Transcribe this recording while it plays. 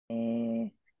Eh,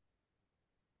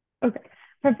 Okay,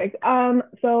 perfect.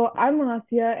 So I'm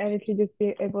Marcia, and if you just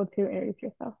be able to introduce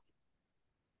yourself.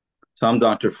 So I'm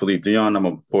Dr. Philippe Douyon. I'm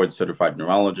a board certified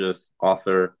neurologist,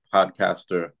 author,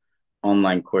 podcaster,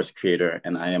 online course creator,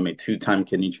 and I am a two-time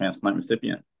kidney transplant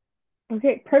recipient.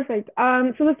 Okay, perfect.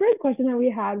 So the first question that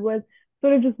we had was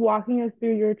sort of just walking us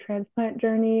through your transplant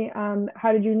journey.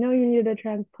 How did you know you needed a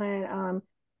transplant?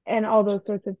 And all those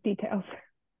sorts of details.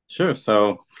 Sure.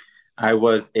 So I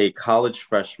was a college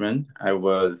freshman. I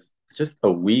was just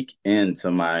a week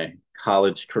into my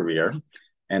college career,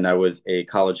 and I was a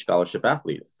college scholarship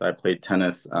athlete. So I played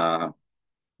tennis uh,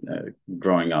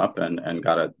 growing up and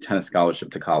got a tennis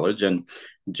scholarship to college. And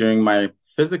during my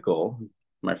physical,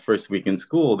 my first week in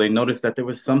school, they noticed that there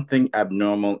was something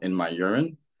abnormal in my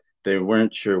urine. They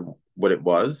weren't sure what it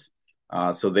was.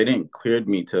 So they didn't clear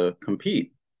me to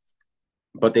compete.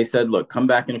 But they said, look, come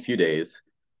back in a few days.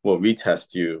 We'll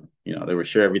retest you. They were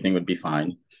sure everything would be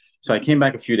fine. So I came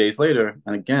back a few days later,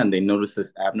 and again, they noticed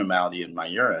this abnormality in my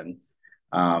urine.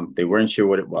 They weren't sure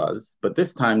what it was, but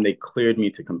this time they cleared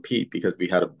me to compete because we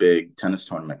had a big tennis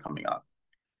tournament coming up.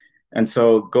 And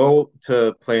so go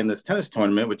to play in this tennis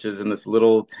tournament, which is in this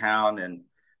little town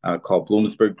called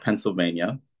Bloomsburg,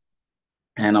 Pennsylvania.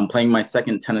 And I'm playing my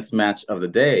second tennis match of the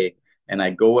day, and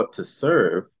I go up to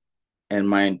serve, and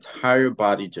my entire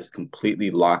body just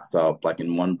completely locks up like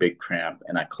in one big cramp,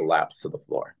 and I collapse to the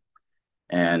floor.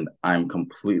 And I'm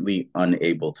completely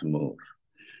unable to move.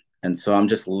 And so I'm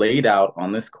just laid out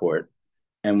on this court.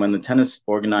 And when the tennis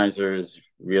organizers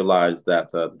realized that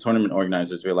the tournament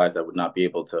organizers realized I would not be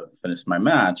able to finish my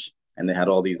match, and they had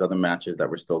all these other matches that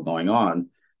were still going on.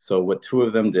 So what two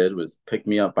of them did was pick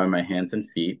me up by my hands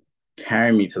and feet,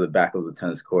 carry me to the back of the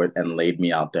tennis court, and laid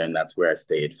me out there. And that's where I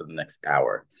stayed for the next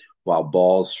hour, while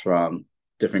balls from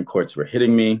different courts were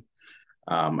hitting me.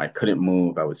 I couldn't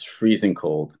move. I was freezing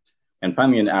cold. And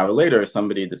finally, an hour later,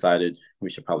 somebody decided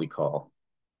we should probably call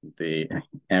the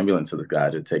ambulance for the guy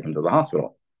to take him to the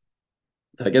hospital.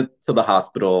 So I get to the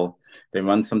hospital, they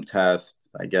run some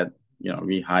tests, I get,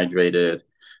 rehydrated.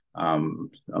 I'm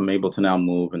able to now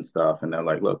move and stuff. And they're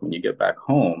like, look, when you get back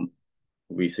home,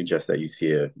 we suggest that you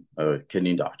see a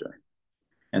kidney doctor.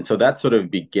 And so that sort of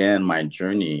began my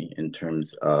journey in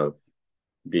terms of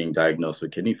being diagnosed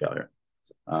with kidney failure.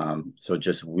 So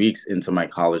just weeks into my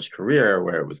college career,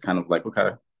 where it was kind of like,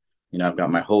 okay, I've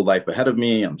got my whole life ahead of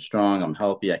me. I'm strong, I'm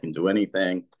healthy, I can do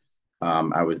anything.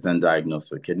 I was then diagnosed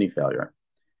with kidney failure.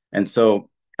 And so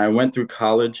I went through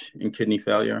college in kidney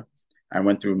failure. I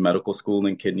went through medical school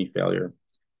in kidney failure.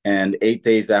 And 8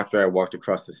 days after I walked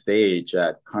across the stage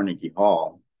at Carnegie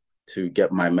Hall to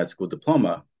get my med school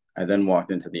diploma, I then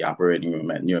walked into the operating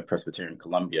room at New York Presbyterian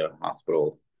Columbia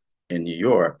Hospital in New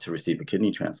York to receive a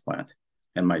kidney transplant.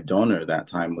 And my donor that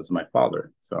time was my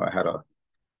father. So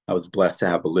I was blessed to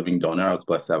have a living donor. I was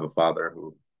blessed to have a father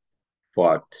who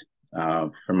fought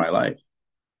for my life.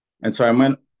 And so I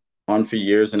went on for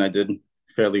years and I did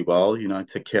fairly well. I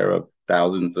took care of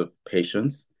thousands of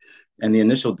patients, and the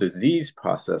initial disease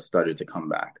process started to come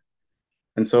back.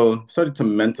 And so started to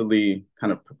mentally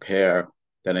kind of prepare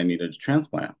that I needed a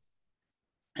transplant.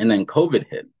 And then COVID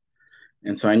hit.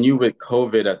 And so I knew with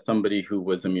COVID, as somebody who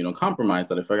was immunocompromised,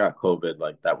 that if I got COVID,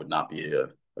 like that would not be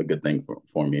a good thing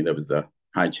for me. There was a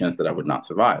high chance that I would not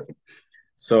survive.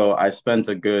 So I spent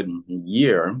a good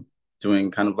year doing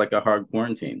kind of like a hard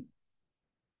quarantine.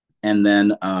 And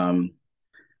then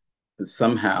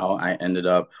somehow I ended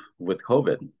up with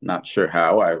COVID. Not sure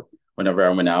how. Whenever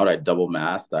I went out, I double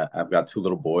masked. I've got two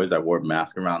little boys. I wore a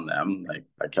mask around them. Like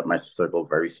I kept my circle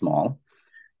very small.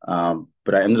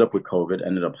 But I ended up with COVID.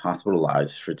 Ended up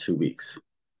hospitalized for 2 weeks.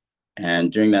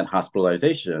 And during that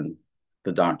hospitalization,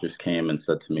 the doctors came and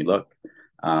said to me, "Look,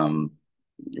 um,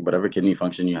 whatever kidney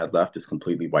function you had left is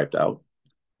completely wiped out.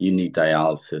 You need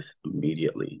dialysis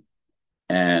immediately."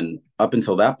 And up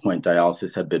until that point,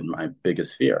 dialysis had been my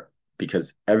biggest fear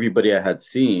because everybody I had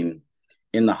seen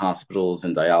in the hospitals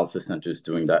and dialysis centers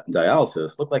doing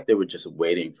dialysis looked like they were just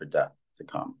waiting for death to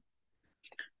come.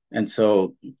 And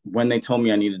so when they told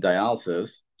me I needed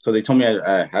dialysis, so they told me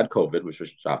I had COVID, which was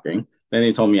shocking. Then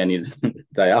they told me I needed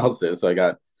dialysis. So I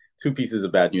got two pieces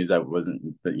of bad news that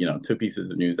wasn't, two pieces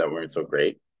of news that weren't so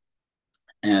great.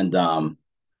 And I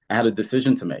had a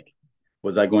decision to make.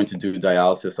 Was I going to do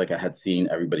dialysis like I had seen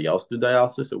everybody else do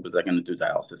dialysis, or was I going to do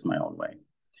dialysis my own way?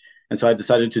 And so I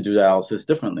decided to do dialysis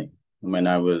differently. When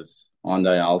I was on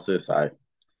dialysis, I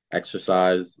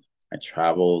exercised, I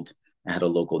traveled, I had a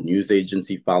local news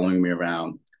agency following me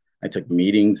around. I took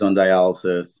meetings on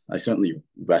dialysis. I certainly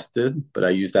rested, but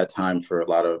I used that time for a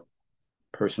lot of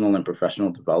personal and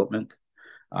professional development.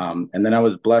 And then I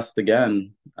was blessed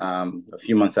again a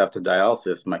few months after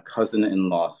dialysis. My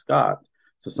cousin-in-law, Scott,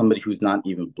 so somebody who's not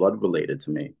even blood related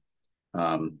to me,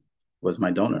 um, was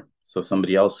my donor. So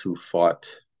somebody else who fought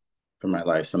for my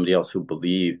life, somebody else who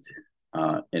believed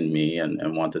in me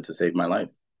and wanted to save my life.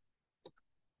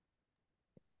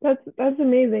 That's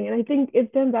amazing. And I think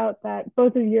it turns out that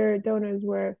both of your donors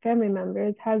were family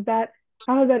members. How has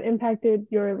that impacted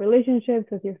your relationships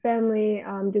with your family?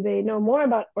 Do they know more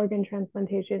about organ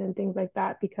transplantation and things like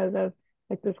that because of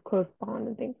like this close bond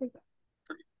and things like that?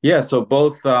 Yeah, so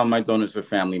both my donors were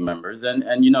family members, and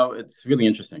it's really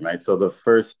interesting, right? So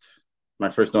my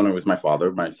first donor was my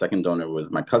father. My second donor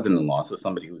was my cousin-in-law, so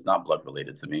somebody who's not blood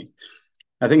related to me.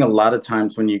 I think a lot of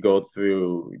times when you go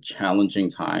through challenging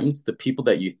times, the people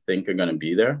that you think are going to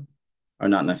be there are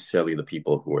not necessarily the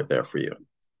people who are there for you.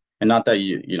 And not that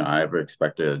I ever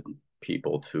expected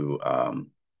people to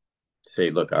say,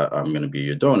 look, I'm going to be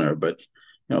your donor, but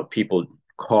people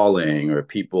calling or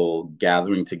people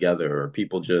gathering together or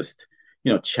people just,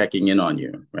 checking in on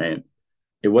you, right?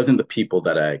 It wasn't the people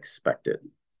that I expected.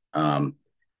 Um,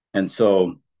 and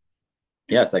so,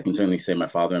 yes, I can certainly say my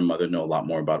father and mother know a lot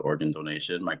more about organ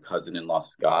donation. My cousin-in-law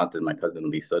Scott and my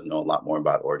cousin Lisa know a lot more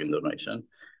about organ donation.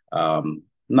 I'm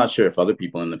not sure if other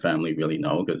people in the family really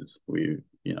know because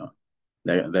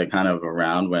they're kind of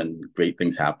around when great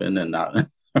things happen and not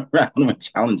around when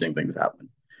challenging things happen,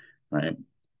 right?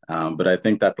 But I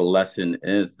think that the lesson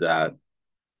is that,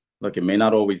 look, it may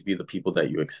not always be the people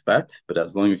that you expect, but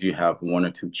as long as you have one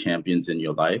or two champions in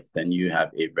your life, then you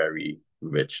have a very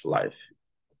rich life.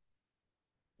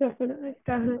 Definitely,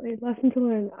 definitely. Lesson to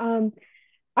learn.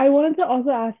 I wanted to also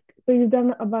ask, so you've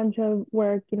done a bunch of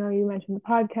work, you mentioned the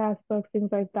podcast, books, things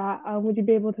like that. Would you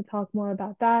be able to talk more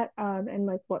about that, and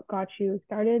like what got you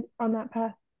started on that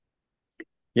path?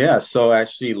 Yeah, so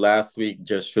actually last week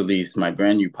just released my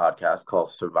brand new podcast called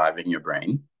Surviving Your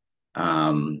Brain.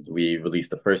 We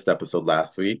released the first episode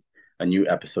last week. A new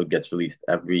episode gets released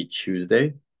every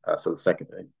Tuesday. So the second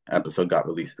episode got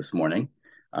released this morning.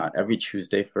 Every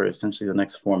Tuesday for essentially the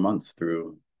next 4 months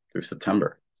through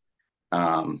September.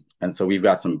 And so we've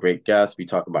got some great guests. We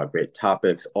talk about great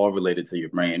topics, all related to your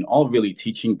brain, all really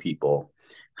teaching people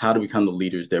how to become the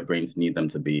leaders their brains need them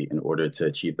to be in order to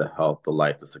achieve the health, the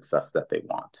life, the success that they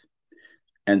want.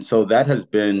 And so that has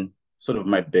been sort of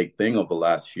my big thing over the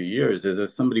last few years is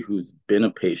as somebody who's been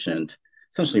a patient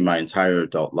essentially my entire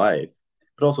adult life,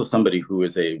 but also somebody who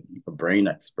is a brain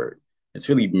expert. It's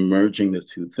really merging the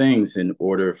two things in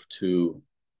order to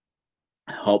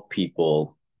help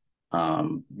people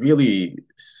really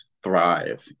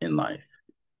thrive in life,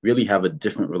 really have a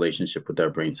different relationship with their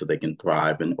brain so they can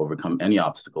thrive and overcome any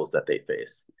obstacles that they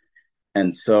face.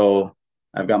 And so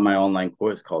I've got my online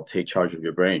course called Take Charge of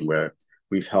Your Brain, where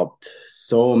we've helped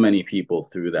so many people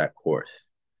through that course,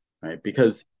 right?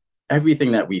 Because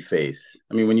everything that we face,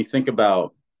 I mean, when you think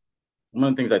about one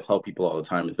of the things I tell people all the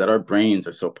time is that our brains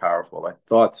are so powerful, our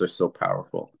thoughts are so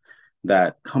powerful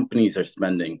that companies are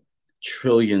spending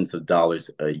trillions of dollars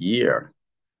a year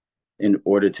in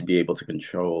order to be able to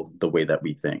control the way that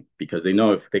we think, because they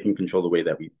know if they can control the way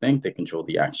that we think, they control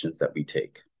the actions that we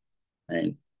take.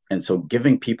 Right. And so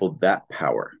giving people that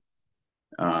power,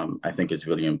 I think is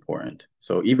really important.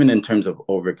 So even in terms of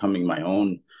overcoming my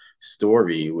own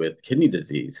story with kidney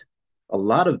disease, a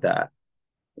lot of that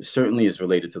certainly is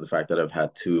related to the fact that I've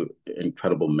had two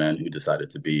incredible men who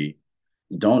decided to be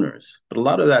donors. But a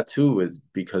lot of that too is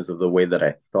because of the way that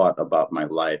I thought about my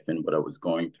life and what I was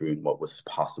going through and what was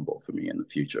possible for me in the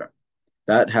future.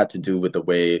 That had to do with the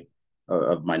way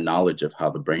of my knowledge of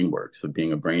how the brain works, of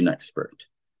being a brain expert,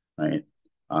 right?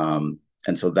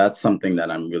 And so that's something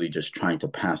that I'm really just trying to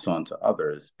pass on to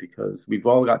others because we've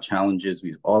all got challenges,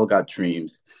 we've all got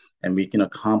dreams, and we can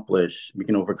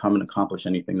overcome and accomplish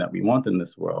anything that we want in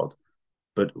this world.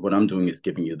 But what I'm doing is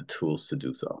giving you the tools to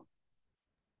do so.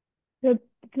 It's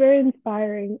very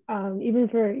inspiring, even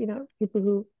for, people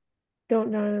who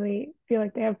don't normally feel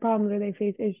like they have problems or they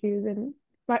face issues, and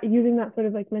using that sort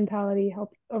of like mentality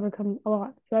helps overcome a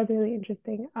lot. So that's really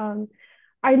interesting.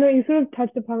 I know you sort of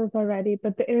touched upon this already,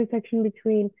 but the intersection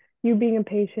between you being a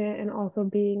patient and also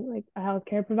being like a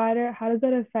healthcare provider, how does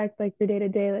that affect like your day to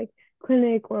day, like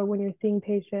clinic or when you're seeing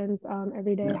patients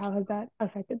every day? Yeah. How has that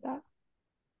affected that?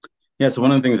 Yeah, so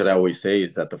one of the things that I always say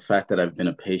is that the fact that I've been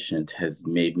a patient has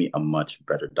made me a much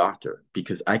better doctor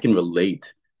because I can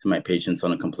relate to my patients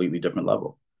on a completely different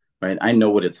level, right? I know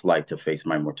what it's like to face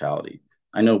my mortality.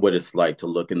 I know what it's like to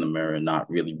look in the mirror and not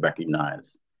really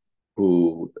recognize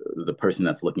who the person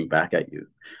that's looking back at you.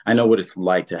 I know what it's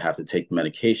like to have to take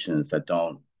medications that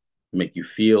don't make you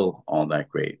feel all that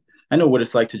great. I know what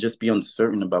it's like to just be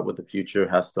uncertain about what the future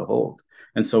has to hold.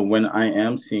 And so when I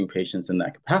am seeing patients in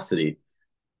that capacity,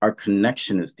 our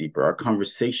connection is deeper, our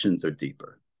conversations are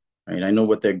deeper. Right? I know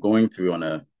what they're going through on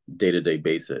a day-to-day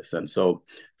basis. And so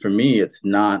for me, it's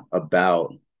not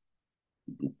about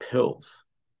pills,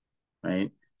 right?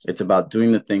 It's about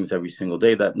doing the things every single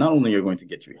day that not only are going to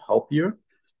get you healthier,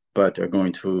 but are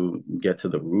going to get to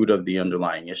the root of the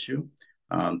underlying issue.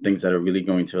 Things that are really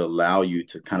going to allow you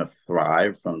to kind of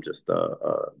thrive from just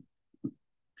a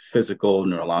physical,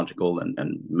 neurological,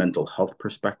 and mental health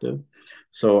perspective.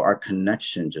 So our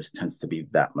connection just tends to be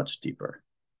that much deeper.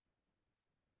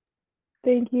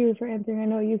 Thank you for answering. I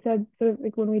know you said sort of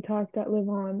like when we talked at Live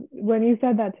On, when you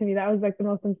said that to me, that was like the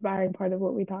most inspiring part of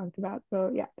what we talked about.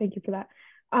 So yeah, thank you for that.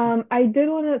 I did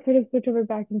want to sort of switch over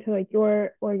back into like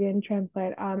your organ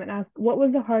transplant, and ask what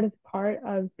was the hardest part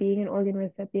of being an organ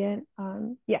recipient?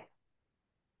 Yeah.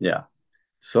 Yeah.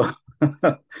 So,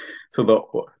 so the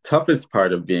toughest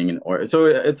part of being an organ, so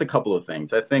it's a couple of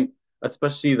things. I think,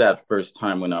 especially that first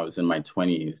time when I was in my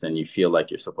 20s and you feel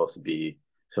like you're supposed to be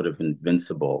sort of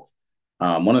invincible.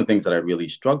 One of the things that I really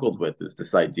struggled with is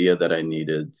this idea that I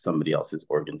needed somebody else's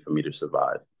organ for me to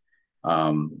survive.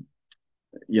 Um,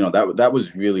 that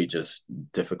was really just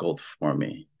difficult for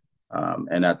me.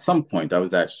 And at some point, I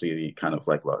was actually kind of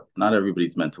like, look, not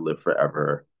everybody's meant to live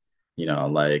forever.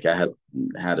 Like I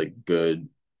had a good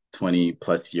 20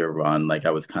 plus year run. Like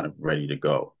I was kind of ready to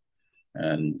go.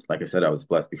 And like I said, I was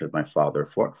blessed because my father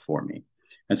fought for me.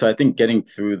 And so I think getting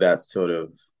through that sort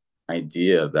of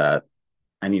idea that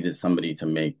I needed somebody to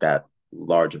make that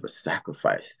large of a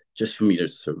sacrifice just for me to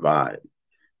survive.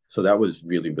 So that was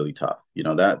really, really tough.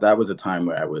 That was a time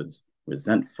where I was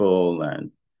resentful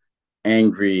and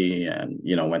angry and,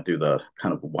 went through the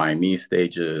kind of why me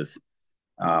stages.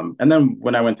 And then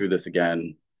when I went through this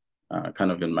again,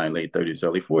 kind of in my late 30s,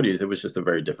 early 40s, it was just a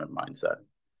very different mindset.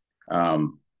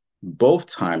 Um, both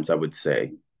times, I would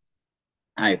say,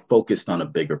 I focused on a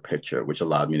bigger picture, which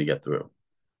allowed me to get through.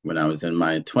 When I was in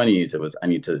my 20s, it was I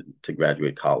need to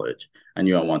graduate college. I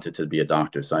knew I wanted to be a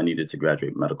doctor, so I needed to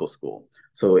graduate medical school.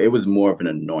 So it was more of an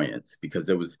annoyance because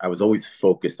I was always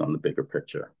focused on the bigger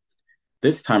picture.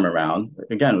 This time around,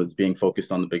 again, it was being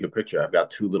focused on the bigger picture. I've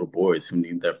got two little boys who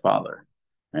need their father.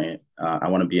 Right? I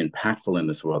want to be impactful in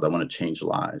this world. I want to change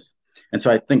lives. And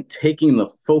so I think taking the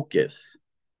focus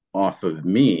off of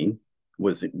me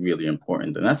was really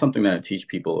important. And that's something that I teach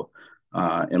people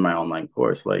in my online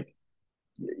course. Like,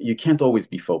 you can't always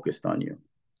be focused on you.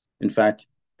 In fact,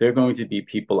 there are going to be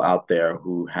people out there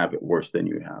who have it worse than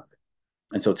you have.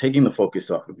 And so taking the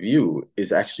focus off of you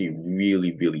is actually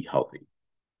really, really healthy.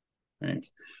 Right?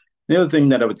 The other thing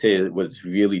that I would say was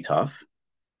really tough.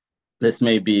 This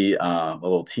may be a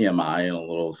little TMI and a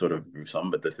little sort of gruesome,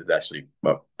 but this is actually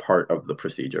a part of the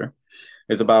procedure.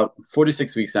 Is about 4 to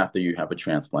 6 weeks after you have a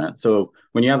transplant. So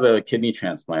when you have a kidney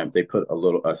transplant, they put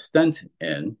a stent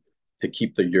in to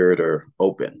keep the ureter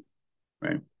open,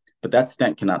 right? But that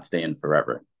stent cannot stay in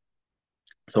forever.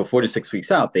 So 4 to 6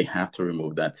 weeks out, they have to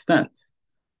remove that stent.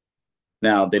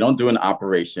 Now they don't do an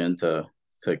operation to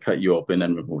cut you open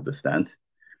and remove the stent.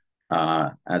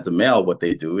 As a male, what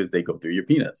they do is they go through your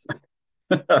penis,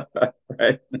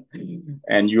 right?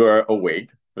 And you are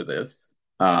awake for this.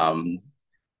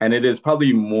 And it is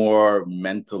probably more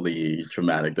mentally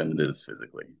traumatic than it is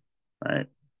physically, right?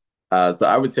 So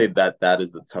I would say that that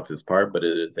is the toughest part, but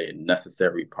it is a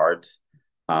necessary part.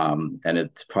 And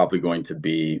it's probably going to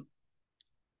be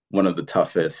one of the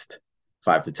toughest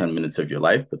 5 to 10 minutes of your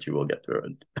life, but you will get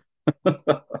through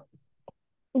it.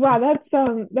 Wow,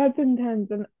 that's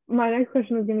intense. And my next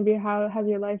question was going to be how has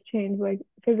your life changed, like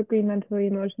physically, mentally,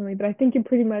 emotionally? But I think you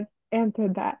pretty much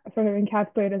answered that, sort of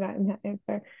encapsulated that in that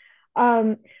answer.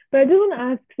 Um, but I do want to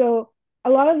ask, so a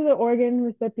lot of the organ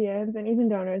recipients and even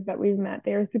donors that we've met,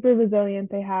 they are super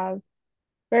resilient. They have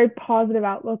very positive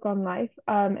outlook on life.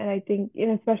 And I think,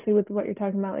 and especially with what you're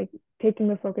talking about, like taking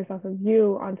the focus off of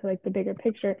you onto like the bigger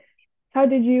picture. How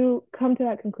did you come to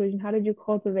that conclusion? How did you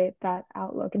cultivate that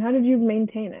outlook, and how did you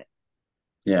maintain it?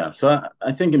 Yeah, so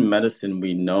I think in medicine,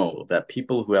 we know that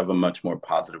people who have a much more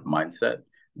positive mindset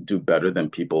do better than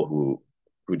people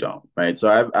who don't, right?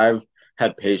 So I've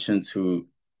had patients who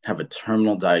have a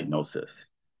terminal diagnosis,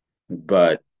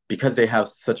 but because they have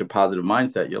such a positive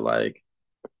mindset, you're like,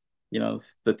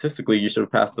 statistically, you should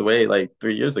have passed away like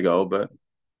 3 years ago, but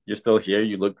you're still here.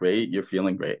 You look great. You're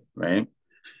feeling great, right?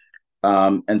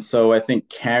 And so I think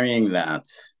carrying that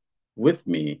with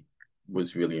me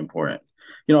was really important.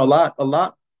 A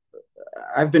lot.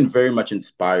 I've been very much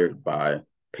inspired by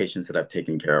patients that I've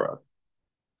taken care of.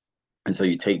 And so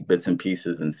you take bits and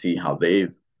pieces and see how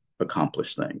they've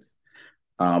accomplished things.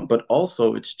 But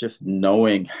also, it's just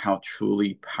knowing how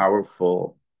truly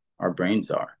powerful our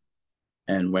brains are.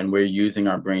 And when we're using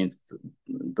our brains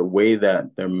the way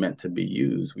that they're meant to be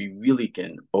used, we really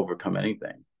can overcome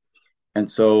anything. And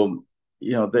so,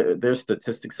 there's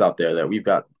statistics out there that we've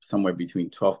got somewhere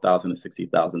between 12,000 to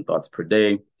 60,000 thoughts per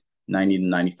day. 90 to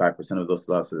 95% of those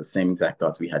thoughts are the same exact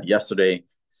thoughts we had yesterday.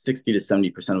 60 to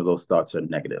 70% of those thoughts are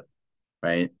negative,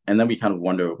 right? And then we kind of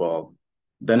wonder, well,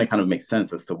 then it kind of makes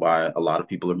sense as to why a lot of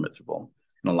people are miserable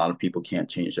and a lot of people can't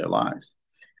change their lives.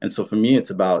 And so for me, it's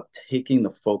about taking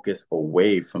the focus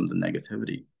away from the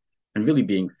negativity and really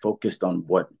being focused on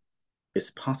what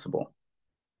is possible.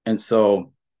 And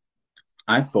so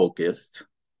I focused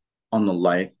on the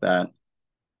life that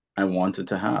I wanted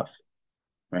to have,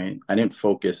 right? I didn't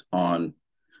focus on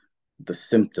the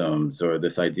symptoms or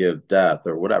this idea of death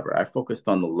or whatever. I focused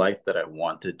on the life that I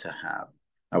wanted to have.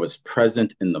 I was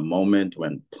present in the moment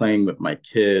when playing with my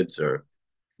kids or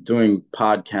doing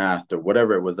podcast or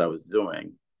whatever it was I was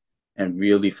doing, and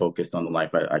really focused on the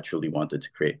life I truly wanted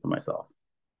to create for myself.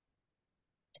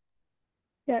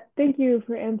 Yeah, thank you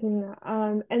for answering that.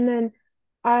 And then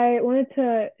I wanted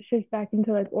to shift back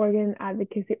into like organ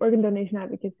advocacy, organ donation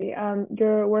advocacy.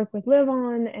 Your work with Live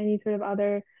On, any sort of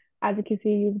other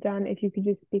advocacy you've done, if you could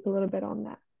just speak a little bit on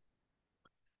that.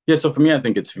 Yeah, so for me, I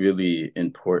think it's really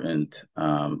important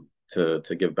to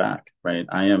give back, right?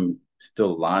 I am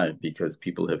still alive because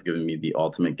people have given me the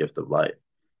ultimate gift of life.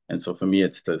 And so for me,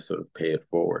 it's to sort of pay it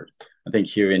forward. I think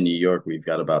here in New York, we've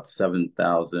got about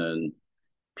 7,000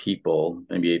 people,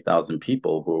 maybe 8,000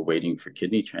 people who are waiting for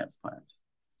kidney transplants.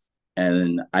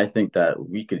 And I think that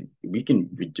we can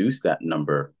reduce that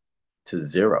number to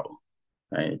zero,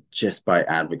 right? Just by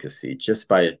advocacy, just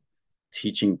by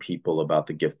teaching people about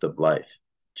the gift of life,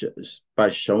 just by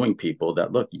showing people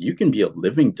that, look, you can be a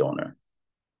living donor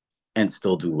and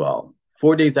still do well.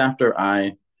 4 days after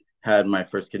I had my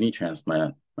first kidney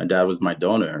transplant, my dad was my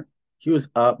donor. He was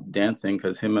up dancing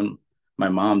because him and my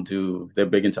mom they're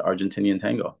big into Argentinian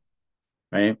tango,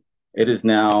 right? It is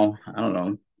now, I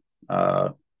don't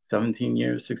know, 17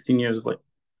 years, 16 years like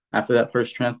after that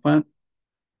first transplant.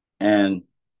 And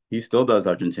he still does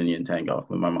Argentinian tango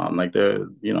with my mom. Like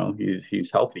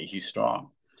he's healthy, he's strong.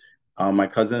 My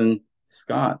cousin-in-law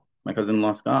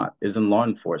Scott, is in law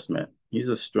enforcement. He's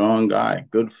a strong guy,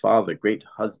 good father, great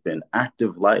husband,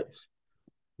 active life,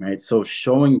 right? So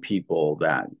showing people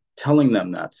that, telling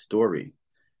them that story,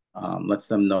 lets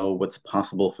them know what's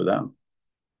possible for them.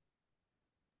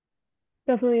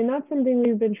 Definitely, and that's something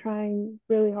we've been trying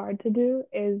really hard to do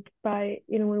is by,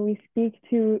 when we speak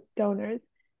to donors,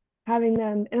 having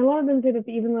them, and a lot of them say that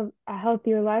they even live a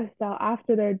healthier lifestyle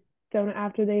after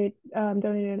after they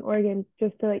donated an organ,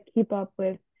 just to like keep up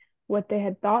with what they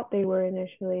had thought they were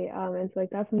initially. And so like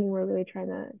that's something we're really trying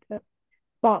to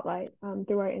spotlight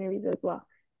through our interviews as well.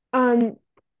 Um,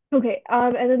 okay,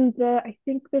 and then I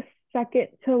think the second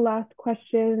to last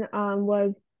question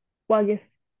was, well, I guess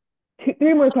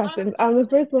three more questions. The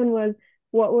first one was,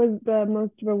 what was the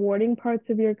most rewarding parts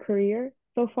of your career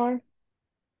so far?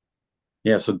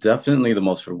 Yeah, so definitely the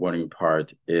most rewarding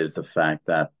part is the fact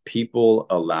that people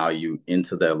allow you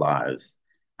into their lives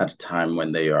at a time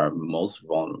when they are most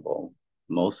vulnerable,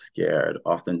 most scared,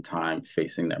 oftentimes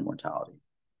facing their mortality.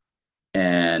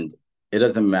 And it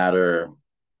doesn't matter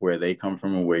where they come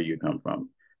from or where you come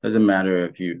from. It doesn't matter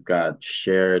if you've got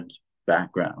shared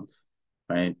backgrounds,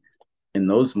 right? In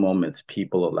those moments,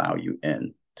 people allow you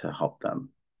in to help them.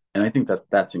 And I think that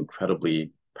that's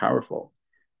incredibly powerful.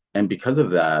 And because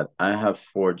of that, I have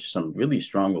forged some really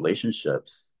strong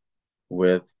relationships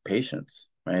with patients,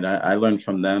 right? I learned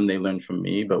from them, they learned from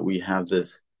me, but we have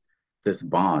this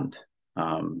bond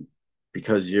um,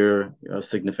 because you're a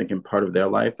significant part of their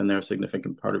life and they're a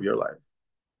significant part of your life.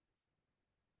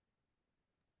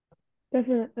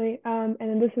 Definitely.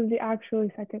 And this is the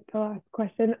actually second to last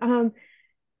question.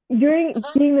 During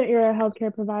being that you're a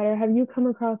healthcare provider, have you come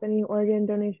across any organ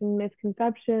donation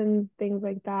misconceptions, things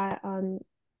like that?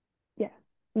 Yeah,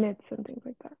 myths and things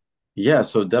like that. Yeah,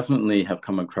 so definitely have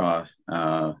come across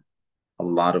a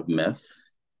lot of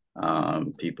myths.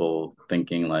 People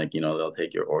thinking like, they'll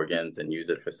take your organs and use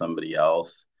it for somebody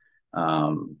else.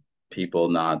 Um, People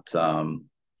not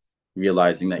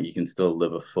realizing that you can still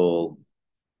live a full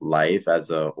life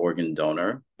as an organ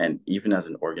donor and even as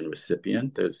an organ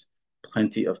recipient. There's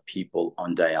plenty of people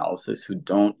on dialysis who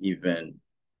don't even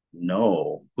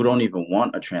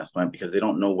want a transplant because they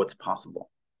don't know what's possible,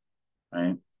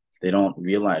 right? They don't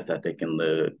realize that they can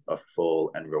live a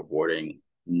full and rewarding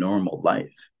normal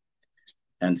life.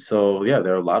 And so, yeah,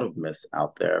 there are a lot of myths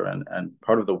out there, and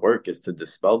part of the work is to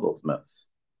dispel those myths.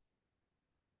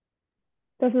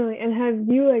 Definitely. And have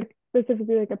you like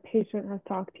specifically like a patient has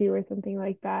talked to you or something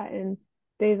like that, and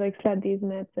they've like said these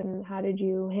myths, and how did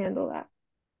you handle that?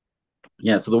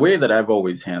 Yeah, so the way that I've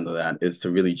always handled that is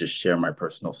to really just share my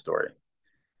personal story.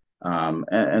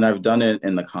 And I've done it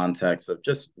in the context of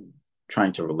just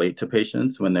trying to relate to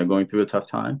patients when they're going through a tough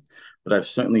time. But I've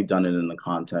certainly done it in the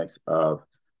context of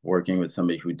working with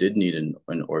somebody who did need an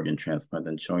organ transplant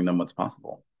and showing them what's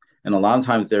possible. And a lot of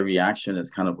times their reaction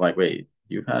is kind of like, wait,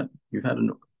 you've had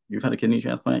a kidney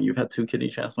transplant, you've had two kidney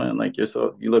transplant, like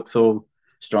you look so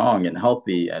strong and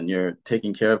healthy and you're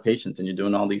taking care of patients and you're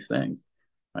doing all these things,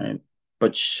 right?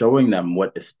 But showing them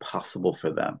what is possible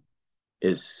for them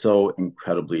is so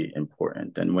incredibly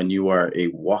important. And when you are a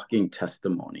walking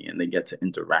testimony and they get to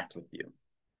interact with you,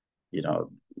 you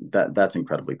know, that's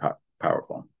incredibly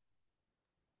powerful.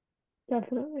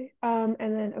 Definitely. And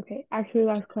then, okay, actually,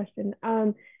 last question.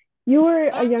 You were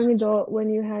a young adult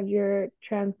when you had your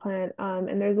transplant,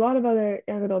 and there's a lot of other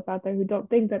young adults out there who don't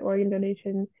think that organ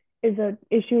donation is an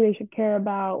issue they should care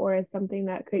about or is something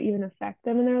that could even affect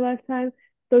them in their lifetime.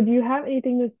 So, do you have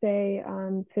anything to say,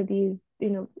 to these,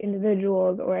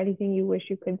 individuals, or anything you wish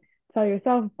you could tell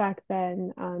yourself back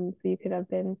then, so you could have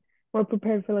been more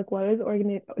prepared for like what is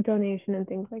organ donation and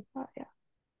things like that? Yeah,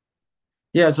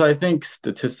 Yeah, so I think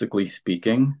statistically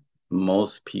speaking,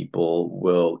 most people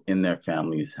will in their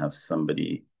families have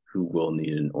somebody who will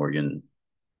need an organ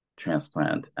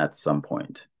transplant at some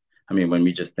point. I mean, when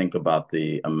we just think about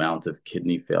the amount of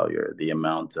kidney failure, the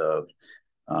amount of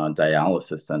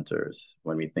dialysis centers,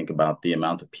 when we think about the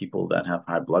amount of people that have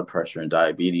high blood pressure and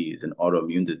diabetes and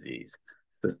autoimmune disease,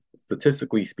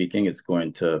 statistically speaking, it's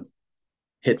going to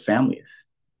hit families.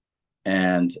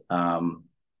 And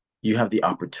you have the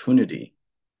opportunity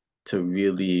to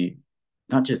really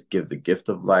not just give the gift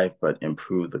of life, but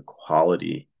improve the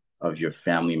quality of your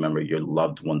family member, your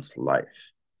loved one's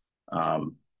life.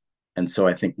 Um, and so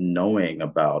I think knowing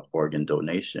about organ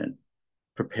donation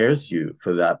prepares you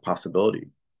for that possibility.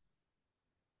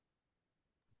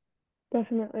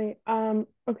 definitely.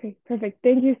 Okay, perfect.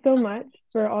 Thank you so much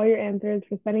for all your answers,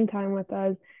 for spending time with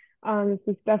us. This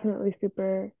was definitely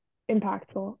super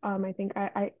impactful. I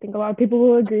think a lot of people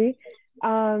will agree.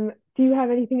 Do you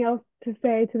have anything else to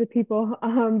say to the people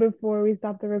before we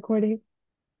stop the recording?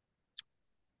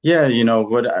 Yeah,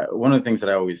 one of the things that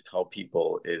I always tell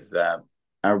people is that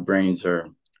our brains are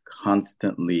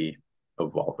constantly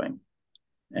evolving.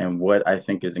 And what I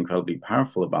think is incredibly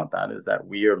powerful about that is that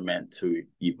we are meant to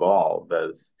evolve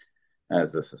as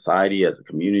a society, as a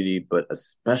community, but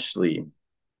especially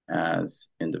as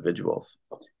individuals.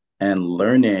 And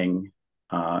learning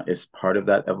is part of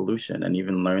that evolution, and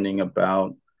even learning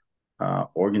about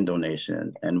organ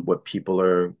donation and what people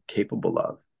are capable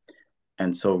of.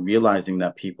 And so realizing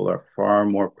that people are far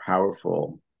more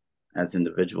powerful as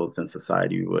individuals than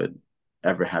society would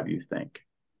ever have you think.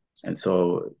 And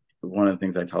so one of the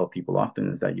things I tell people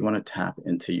often is that you want to tap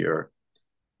into your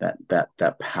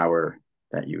that power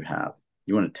that you have.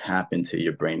 You want to tap into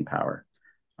your brain power.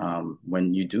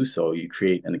 When you do so, you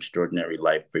create an extraordinary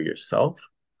life for yourself,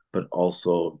 but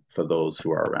also for those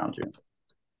who are around you.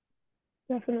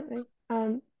 Definitely.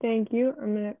 Thank you.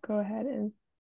 I'm gonna go ahead and